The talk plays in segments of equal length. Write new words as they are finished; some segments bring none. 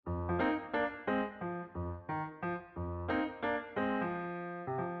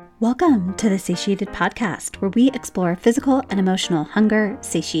Welcome to the Satiated Podcast, where we explore physical and emotional hunger,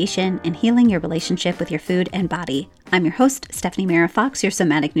 satiation, and healing your relationship with your food and body. I'm your host, Stephanie Mara Fox, your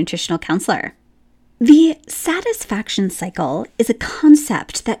somatic nutritional counselor. The satisfaction cycle is a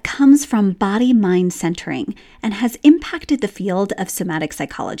concept that comes from body-mind centering and has impacted the field of somatic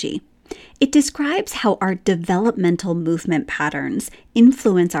psychology. It describes how our developmental movement patterns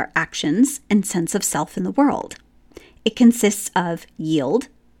influence our actions and sense of self in the world. It consists of yield,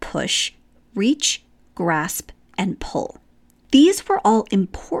 push, reach, grasp, and pull. These were all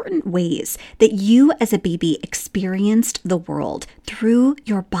important ways that you as a baby experienced the world through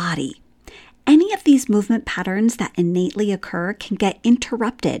your body. Any of these movement patterns that innately occur can get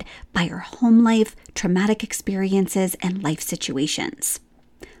interrupted by your home life, traumatic experiences, and life situations.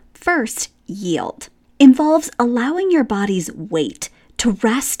 First, yield involves allowing your body's weight to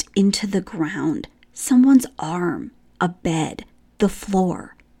rest into the ground, someone's arm, a bed, the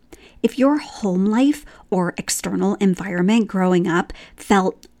floor. If your home life or external environment growing up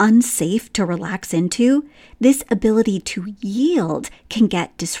felt unsafe to relax into, this ability to yield can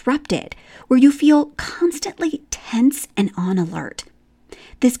get disrupted, where you feel constantly tense and on alert.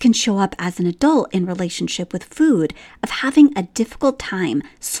 This can show up as an adult in relationship with food, of having a difficult time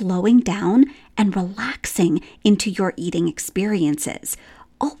slowing down and relaxing into your eating experiences,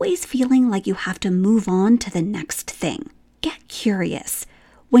 always feeling like you have to move on to the next thing. Get curious.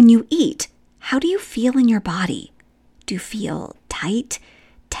 When you eat, how do you feel in your body? Do you feel tight,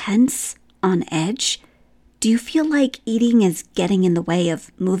 tense, on edge? Do you feel like eating is getting in the way of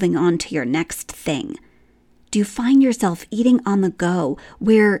moving on to your next thing? Do you find yourself eating on the go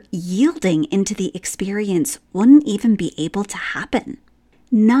where yielding into the experience wouldn't even be able to happen?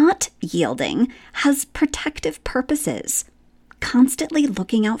 Not yielding has protective purposes. Constantly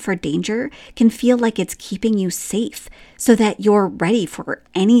looking out for danger can feel like it's keeping you safe so that you're ready for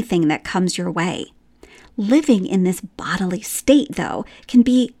anything that comes your way. Living in this bodily state, though, can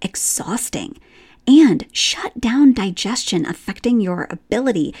be exhausting and shut down digestion, affecting your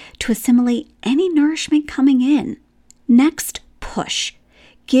ability to assimilate any nourishment coming in. Next, push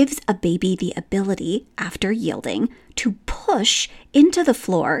gives a baby the ability, after yielding, to push into the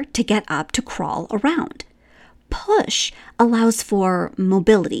floor to get up to crawl around. Push allows for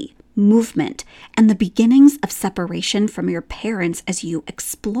mobility, movement, and the beginnings of separation from your parents as you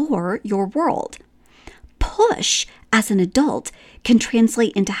explore your world. Push, as an adult, can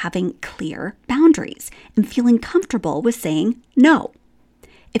translate into having clear boundaries and feeling comfortable with saying no.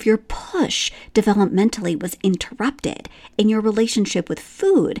 If your push developmentally was interrupted in your relationship with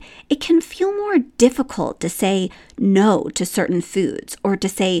food, it can feel more difficult to say no to certain foods or to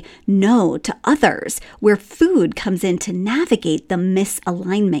say no to others, where food comes in to navigate the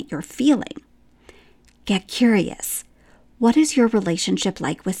misalignment you're feeling. Get curious. What is your relationship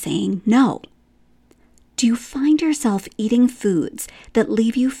like with saying no? Do you find yourself eating foods that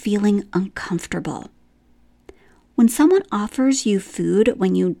leave you feeling uncomfortable? When someone offers you food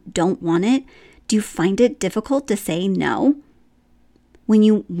when you don't want it, do you find it difficult to say no? When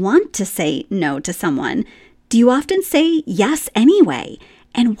you want to say no to someone, do you often say yes anyway?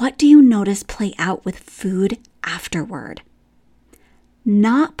 And what do you notice play out with food afterward?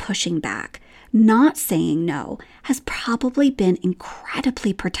 Not pushing back, not saying no, has probably been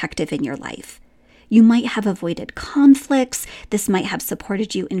incredibly protective in your life. You might have avoided conflicts. This might have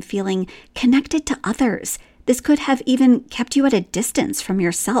supported you in feeling connected to others. This could have even kept you at a distance from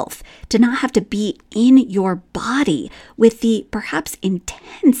yourself, to not have to be in your body with the perhaps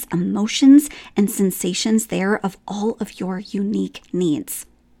intense emotions and sensations there of all of your unique needs.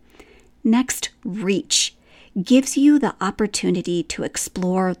 Next, reach gives you the opportunity to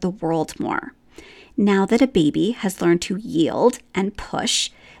explore the world more. Now that a baby has learned to yield and push,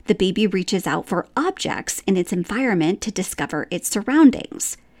 the baby reaches out for objects in its environment to discover its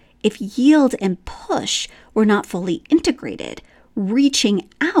surroundings. If yield and push were not fully integrated, reaching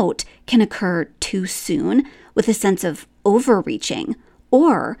out can occur too soon with a sense of overreaching,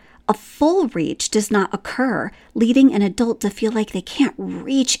 or a full reach does not occur, leading an adult to feel like they can't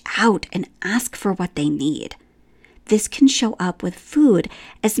reach out and ask for what they need. This can show up with food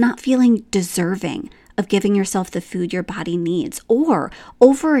as not feeling deserving of giving yourself the food your body needs, or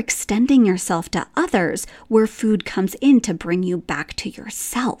overextending yourself to others where food comes in to bring you back to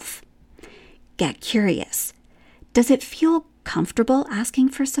yourself. Get curious. Does it feel comfortable asking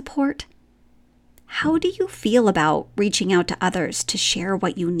for support? How do you feel about reaching out to others to share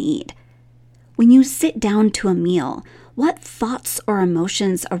what you need? When you sit down to a meal, what thoughts or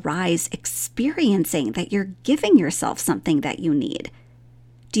emotions arise experiencing that you're giving yourself something that you need?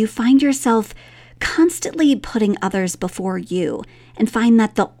 Do you find yourself constantly putting others before you, and find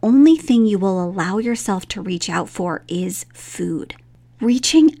that the only thing you will allow yourself to reach out for is food.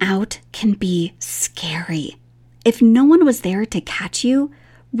 Reaching out can be scary. If no one was there to catch you,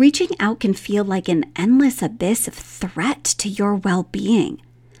 reaching out can feel like an endless abyss of threat to your well-being.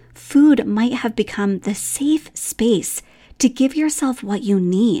 Food might have become the safe space to give yourself what you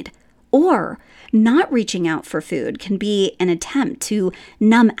need, or not reaching out for food can be an attempt to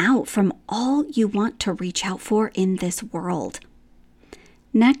numb out from all you want to reach out for in this world.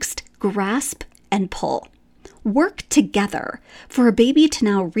 Next, grasp and pull. Work together for a baby to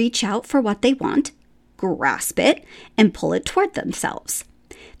now reach out for what they want, grasp it, and pull it toward themselves.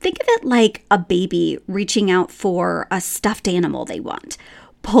 Think of it like a baby reaching out for a stuffed animal they want,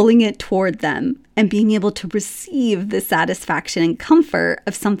 pulling it toward them, and being able to receive the satisfaction and comfort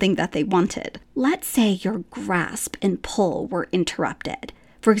of something that they wanted. Let's say your grasp and pull were interrupted.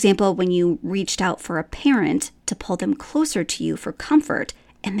 For example, when you reached out for a parent to pull them closer to you for comfort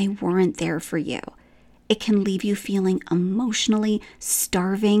and they weren't there for you. It can leave you feeling emotionally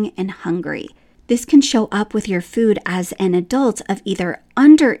starving and hungry. This can show up with your food as an adult of either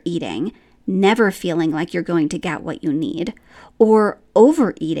under-eating, never feeling like you're going to get what you need, or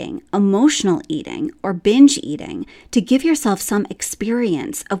overeating, emotional eating, or binge eating to give yourself some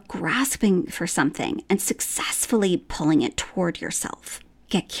experience of grasping for something and successfully pulling it toward yourself.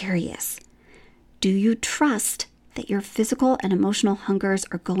 Get curious. Do you trust that your physical and emotional hungers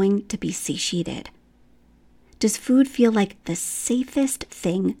are going to be satiated? Does food feel like the safest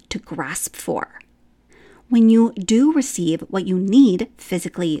thing to grasp for? When you do receive what you need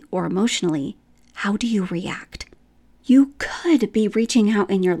physically or emotionally, how do you react? You could be reaching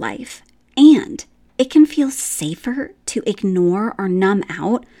out in your life, and it can feel safer to ignore or numb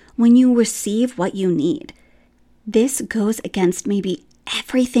out when you receive what you need. This goes against maybe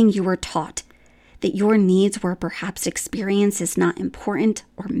everything you were taught, that your needs were perhaps experienced as not important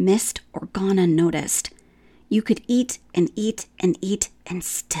or missed or gone unnoticed. You could eat and eat and eat and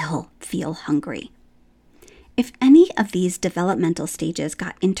still feel hungry. If any of these developmental stages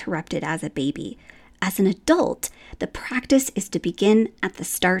got interrupted as a baby, as an adult, the practice is to begin at the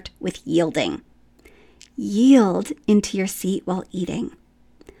start with yielding. Yield into your seat while eating.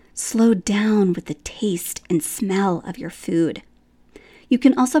 Slow down with the taste and smell of your food. You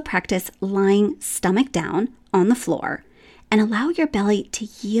can also practice lying stomach down on the floor and allow your belly to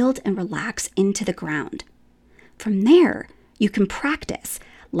yield and relax into the ground. From there, you can practice,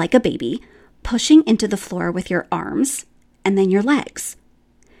 like a baby, pushing into the floor with your arms and then your legs.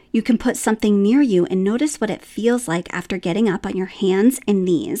 You can put something near you and notice what it feels like after getting up on your hands and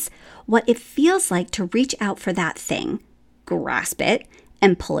knees, what it feels like to reach out for that thing, grasp it,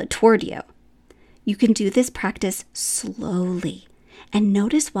 and pull it toward you. You can do this practice slowly and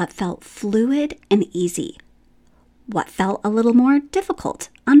notice what felt fluid and easy, what felt a little more difficult,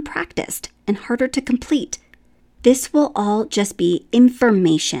 unpracticed, and harder to complete. This will all just be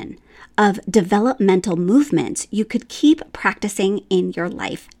information of developmental movements you could keep practicing in your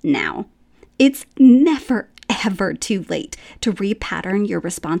life now. It's never, ever too late to repattern your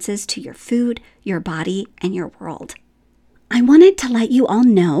responses to your food, your body, and your world. I wanted to let you all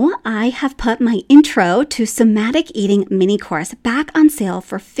know I have put my Intro to Somatic Eating mini course back on sale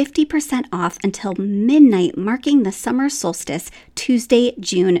for 50% off until midnight, marking the summer solstice, Tuesday,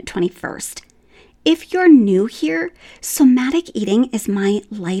 June 21st. If you're new here, somatic eating is my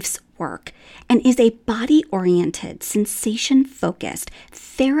life's work and is a body-oriented, sensation-focused,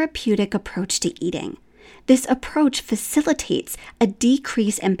 therapeutic approach to eating. This approach facilitates a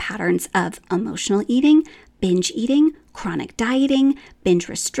decrease in patterns of emotional eating, binge eating, chronic dieting, binge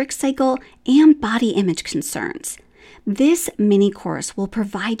restrict cycle, and body image concerns. This mini course will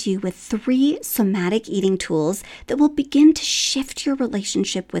provide you with 3 somatic eating tools that will begin to shift your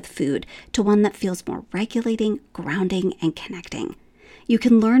relationship with food to one that feels more regulating, grounding, and connecting. You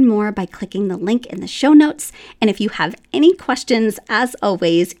can learn more by clicking the link in the show notes. And if you have any questions, as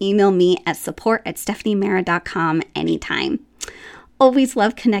always, email me at support@stephaniemera.com anytime. Always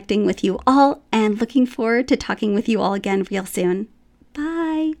love connecting with you all and looking forward to talking with you all again real soon.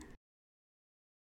 Bye.